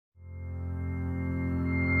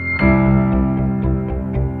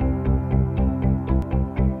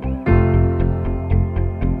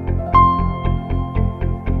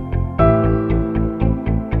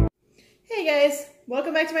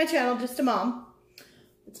welcome back to my channel, Just a Mom.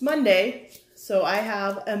 It's Monday, so I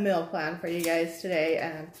have a meal plan for you guys today,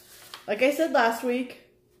 and like I said last week,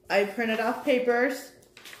 I printed off papers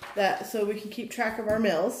so we can keep track of our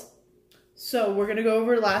meals. So we're gonna go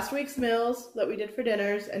over last week's meals that we did for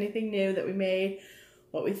dinners, anything new that we made,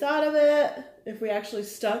 what we thought of it, if we actually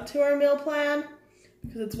stuck to our meal plan,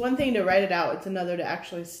 because it's one thing to write it out, it's another to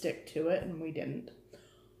actually stick to it, and we didn't.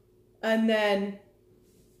 And then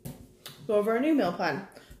go over our new meal plan.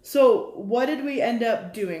 So what did we end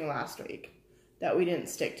up doing last week that we didn't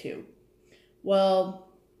stick to? Well,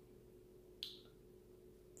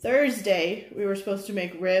 Thursday we were supposed to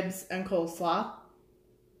make ribs and coleslaw.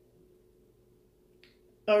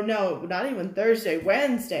 Oh no, not even Thursday,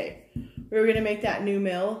 Wednesday. We were gonna make that new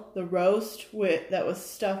meal, the roast that was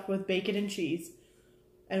stuffed with bacon and cheese.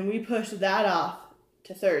 And we pushed that off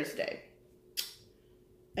to Thursday.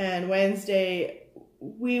 And Wednesday,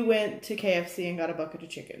 we went to KFC and got a bucket of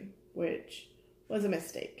chicken, which was a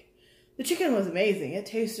mistake. The chicken was amazing. It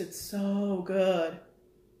tasted so good.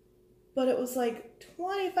 But it was like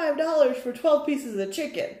 $25 for 12 pieces of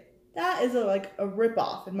chicken. That is like a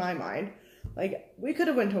ripoff in my mind. Like, we could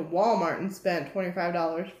have went to Walmart and spent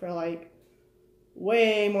 $25 for like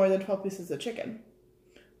way more than 12 pieces of chicken.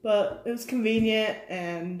 But it was convenient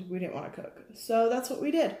and we didn't want to cook. So that's what we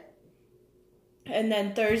did. And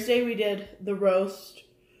then Thursday we did the roast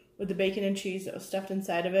with the bacon and cheese that was stuffed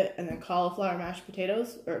inside of it, and then cauliflower mashed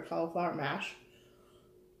potatoes, or cauliflower mash.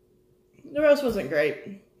 The roast wasn't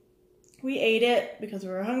great. We ate it because we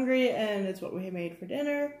were hungry, and it's what we had made for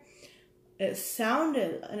dinner. It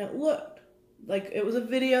sounded and it looked like it was a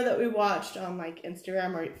video that we watched on like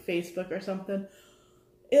Instagram or Facebook or something.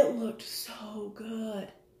 It looked so good.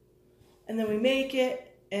 And then we make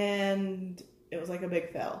it, and it was like a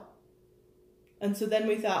big fail. And so then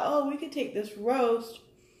we thought, oh, we could take this roast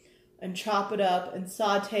and chop it up and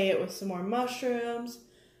saute it with some more mushrooms,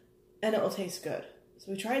 and it will taste good.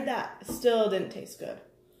 So we tried that. It still didn't taste good.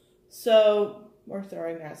 So we're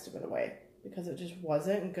throwing the rest of it away because it just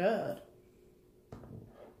wasn't good.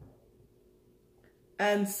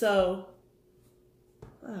 And so,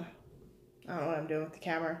 I don't know what I'm doing with the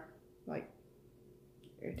camera. Like,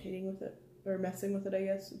 irritating with it, or messing with it, I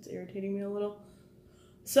guess. It's irritating me a little.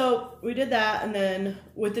 So we did that, and then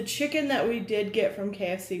with the chicken that we did get from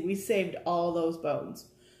KFC, we saved all those bones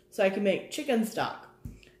so I could make chicken stock.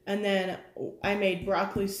 And then I made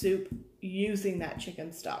broccoli soup using that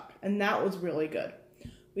chicken stock, and that was really good.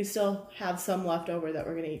 We still have some left over that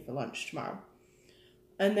we're going to eat for lunch tomorrow.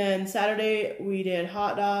 And then Saturday we did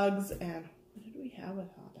hot dogs, and what did we have with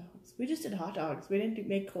hot dogs? We just did hot dogs. We didn't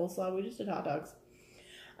make coleslaw, we just did hot dogs.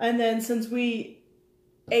 And then since we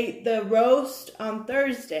ate the roast on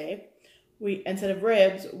Thursday, instead of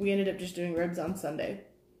ribs, we ended up just doing ribs on Sunday.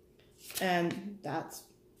 And that's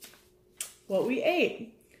what we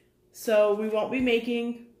ate. So we won't be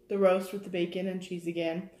making the roast with the bacon and cheese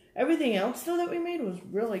again. Everything else, though, that we made was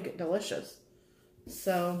really good, delicious.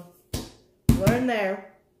 So, learn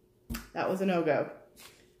there. That was a no-go.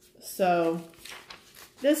 So,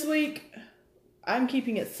 this week, I'm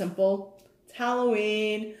keeping it simple. It's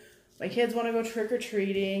Halloween. My kids want to go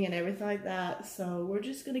trick-or-treating and everything like that, so we're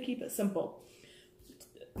just going to keep it simple.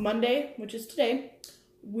 Monday, which is today,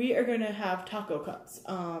 we are going to have taco cups.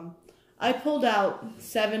 I pulled out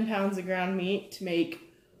 7 pounds of ground meat to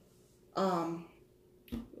make, we're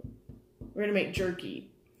going to make jerky.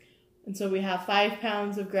 And so we have 5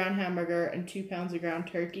 pounds of ground hamburger and 2 pounds of ground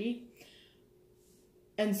turkey.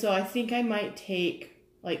 And so I think I might take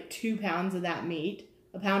like 2 pounds of that meat,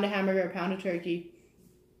 a pound of hamburger, a pound of turkey,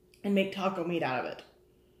 and make taco meat out of it.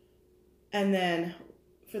 And then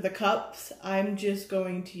for the cups, I'm just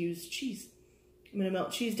going to use cheese. I'm going to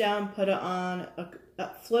melt cheese down, put it on,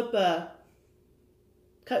 flip a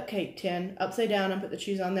cupcake tin upside down and put the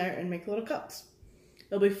cheese on there and make little cups.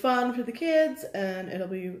 It'll be fun for the kids, and it'll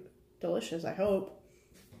be delicious, I hope.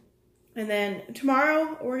 And then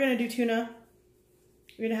tomorrow, we're going to do tuna.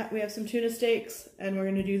 We have some tuna steaks, and we're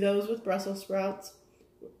going to do those with Brussels sprouts.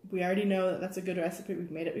 We already know that that's a good recipe.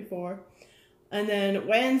 We've made it before. And then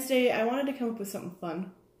Wednesday, I wanted to come up with something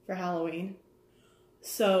fun for Halloween.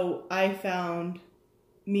 So I found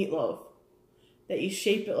meatloaf that you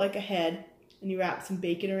shape it like a head, and you wrap some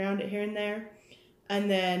bacon around it here and there.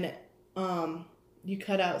 And then you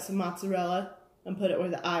cut out some mozzarella and put it where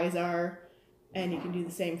the eyes are. And you can do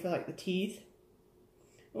the same for like the teeth.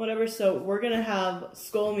 Whatever. So we're going to have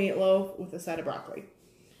skull meatloaf with a side of broccoli.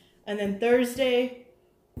 And then Thursday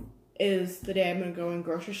is the day I'm going to go in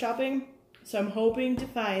grocery shopping. So I'm hoping to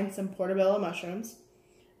find some portobello mushrooms,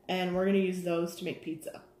 and we're going to use those to make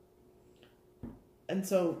pizza. And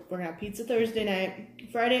so we're gonna have pizza Thursday night.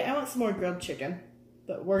 Friday, I want some more grilled chicken,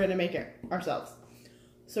 but we're gonna make it ourselves.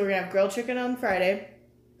 So we're gonna have grilled chicken on Friday.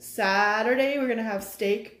 Saturday, we're gonna have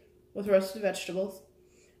steak with roasted vegetables.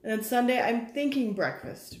 And then Sunday, I'm thinking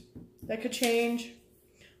breakfast. That could change,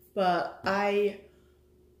 but I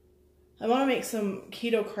want to make some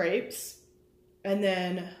keto crepes and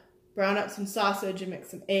then brown up some sausage and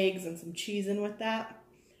mix some eggs and some cheese in with that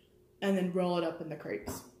and then roll it up in the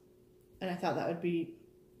crepes. And I thought that would be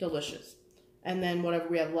delicious. And then whatever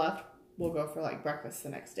we have left, we'll go for like breakfast the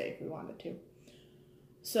next day if we wanted to.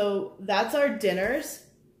 So that's our dinners.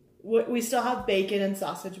 We still have bacon and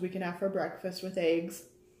sausage we can have for breakfast with eggs.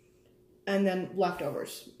 And then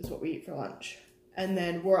leftovers is what we eat for lunch. And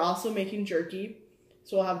then we're also making jerky.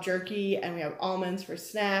 So we'll have jerky and we have almonds for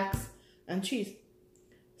snacks and cheese.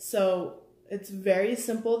 So it's very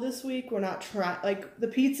simple this week. We're not trying, like the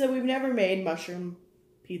pizza, we've never made mushroom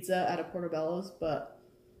pizza at a Portobello's, but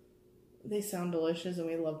they sound delicious and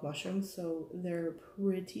we love mushrooms. So they're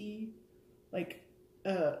pretty, like,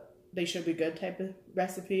 they should be good type of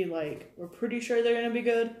recipe. Like, we're pretty sure they're going to be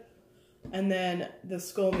good. And then the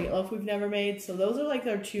skull meatloaf we've never made. So those are like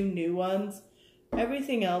our two new ones.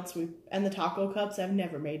 Everything else and the taco cups, I've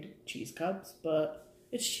never made cheese cups, but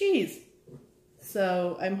it's cheese.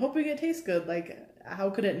 So I'm hoping it tastes good. Like, how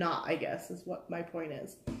could it not, I guess, is what my point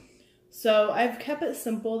is. So I've kept it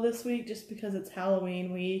simple this week just because it's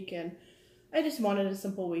Halloween week and I just wanted a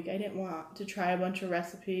simple week. I didn't want to try a bunch of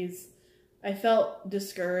recipes. I felt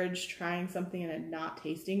discouraged trying something and it not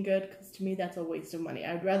tasting good because to me that's a waste of money.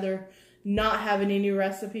 I'd rather not have any new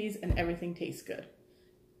recipes and everything tastes good.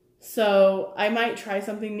 So I might try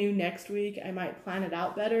something new next week. I might plan it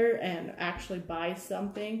out better and actually buy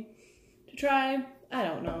something to try. I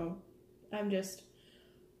don't know.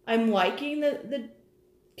 I'm liking the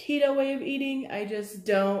keto way of eating. I just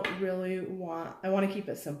don't really I want to keep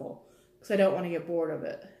it simple because I don't want to get bored of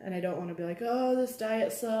it. And I don't want to be like, oh, this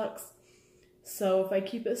diet sucks. So if I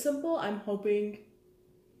keep it simple, I'm hoping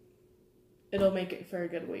it'll make it for a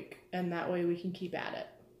good week. And that way we can keep at it.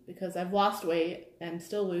 Because I've lost weight and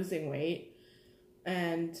still losing weight.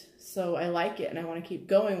 And so I like it and I want to keep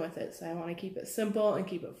going with it. So I want to keep it simple and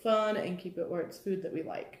keep it fun and keep it where it's food that we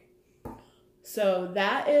like. So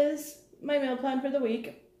that is my meal plan for the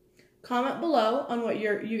week. Comment below on what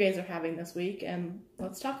you guys are having this week and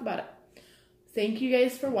let's talk about it. Thank you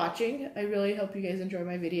guys for watching. I really hope you guys enjoy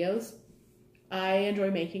my videos. I enjoy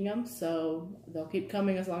making them, so they'll keep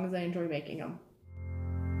coming as long as I enjoy making them.